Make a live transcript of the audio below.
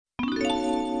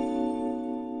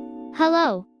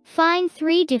Hello, find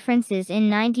 3 differences in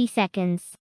 90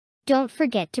 seconds. Don't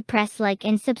forget to press like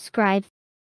and subscribe.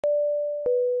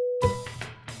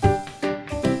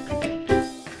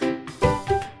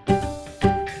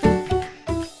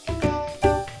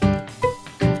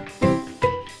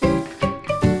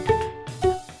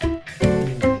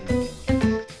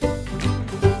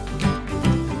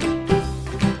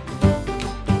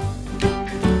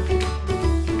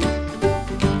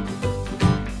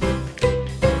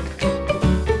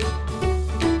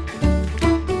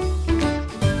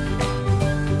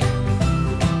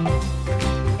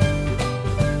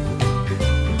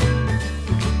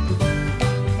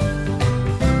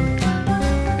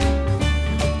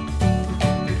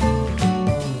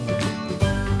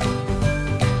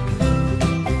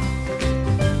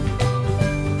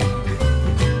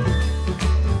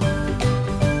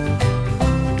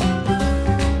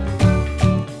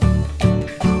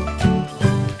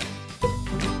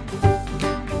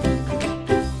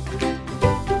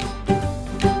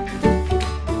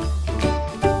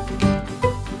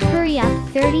 Hurry up,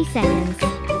 30 seconds.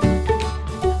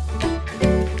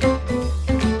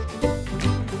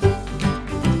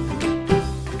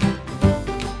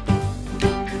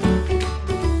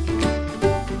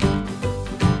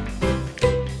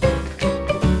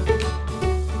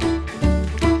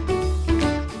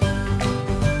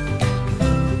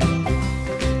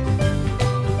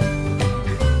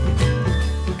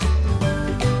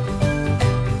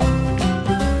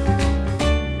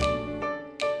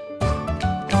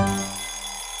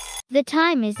 The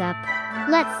time is up.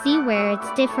 Let's see where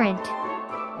it's different.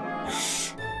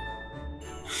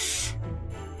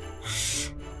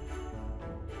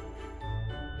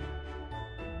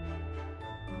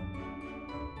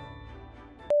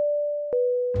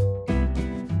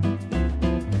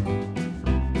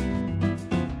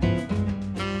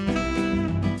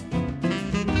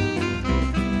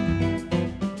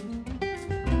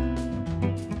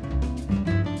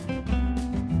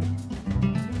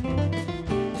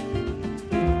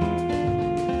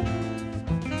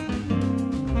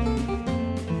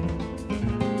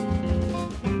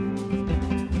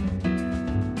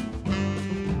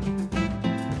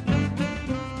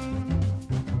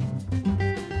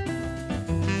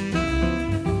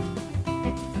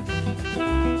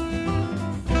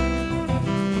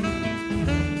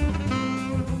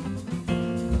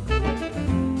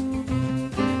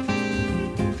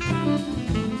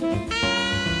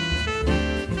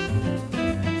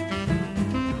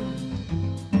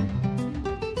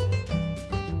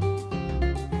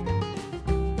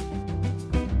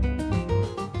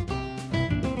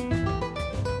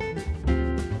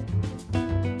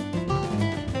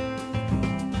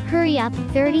 Hurry up,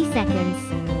 30 seconds.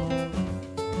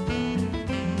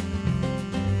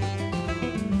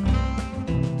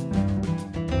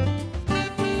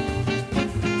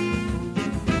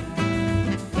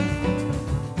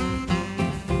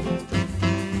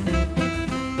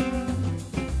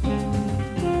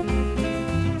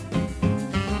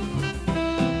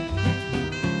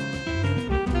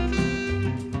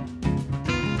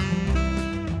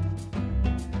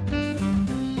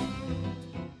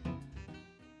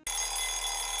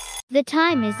 The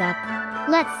time is up.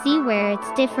 Let's see where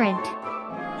it's different.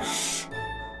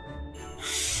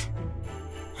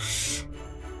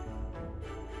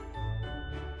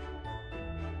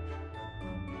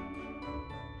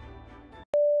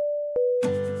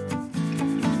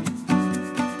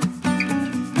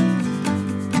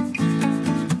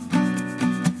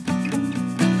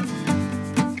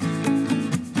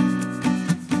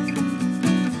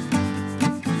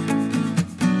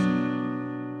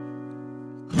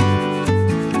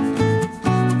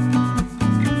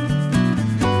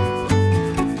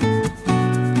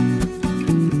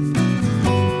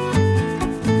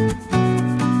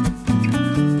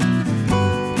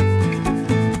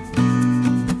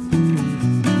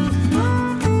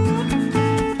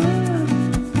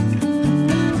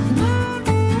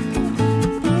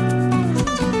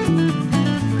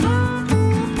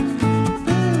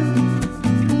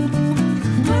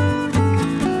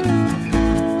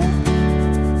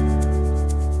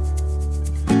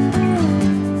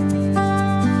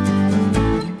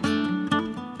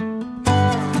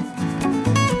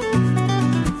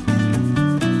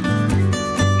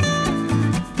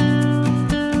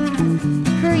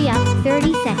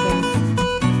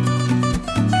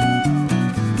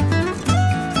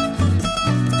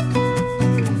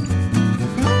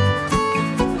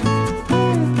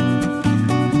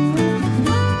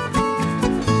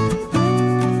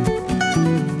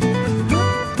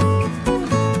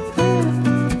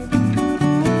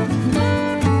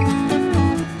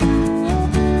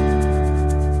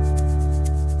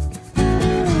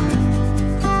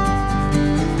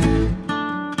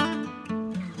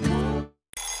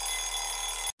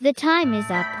 The time is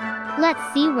up.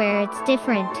 Let's see where it's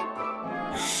different.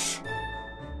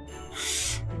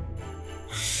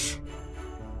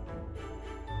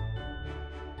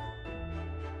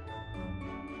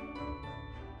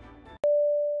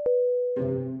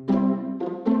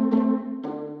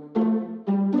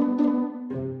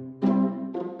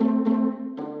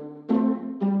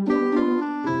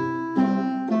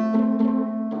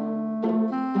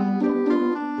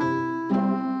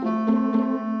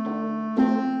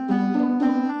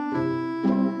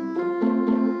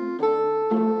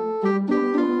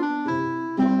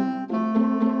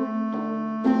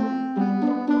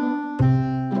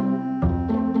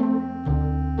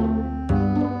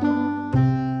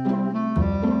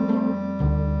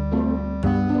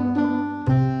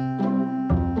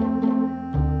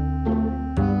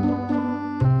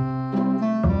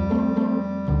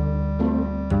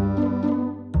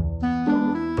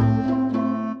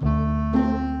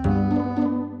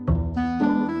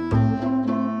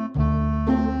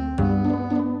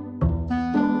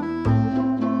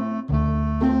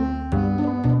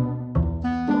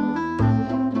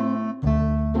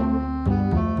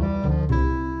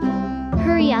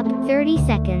 Hurry up, 30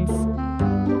 seconds.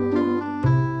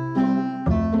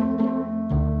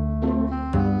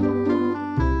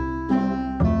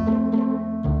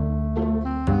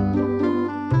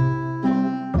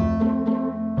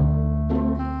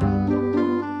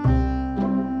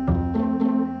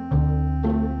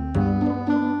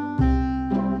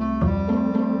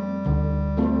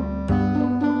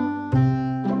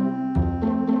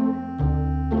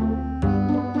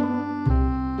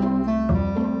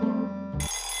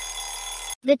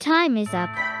 The time is up.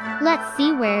 Let's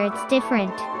see where it's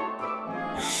different.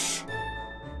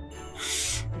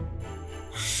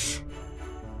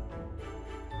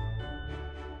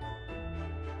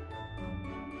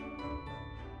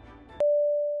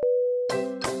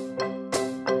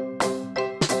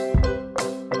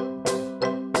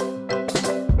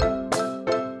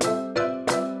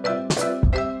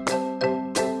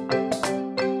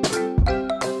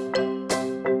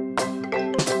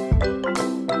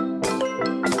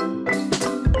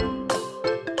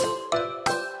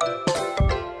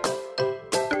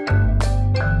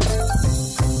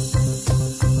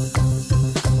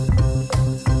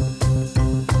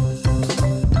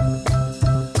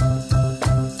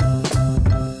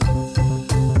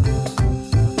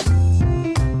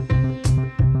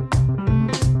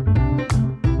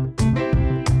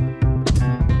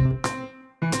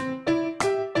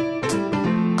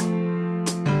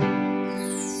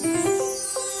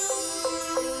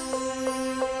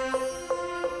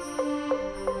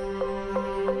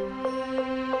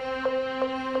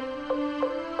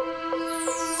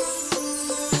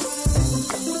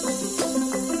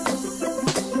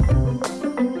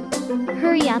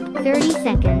 Hurry up, 30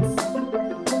 seconds.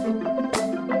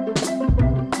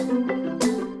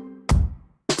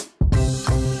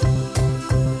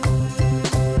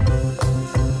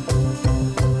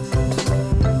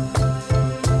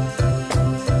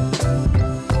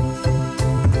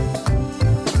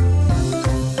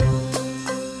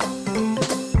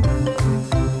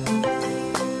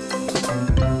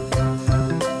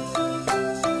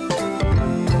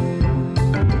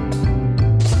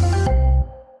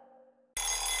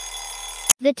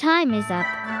 The time is up.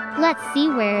 Let's see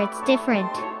where it's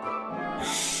different.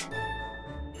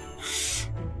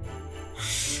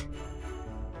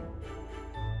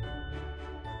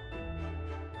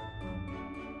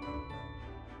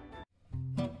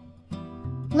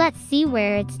 Let's see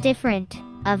where it's different.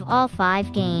 Of all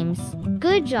 5 games,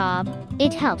 good job!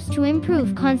 It helps to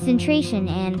improve concentration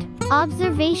and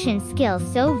observation skills,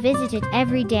 so visit it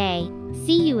every day.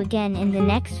 See you again in the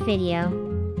next video.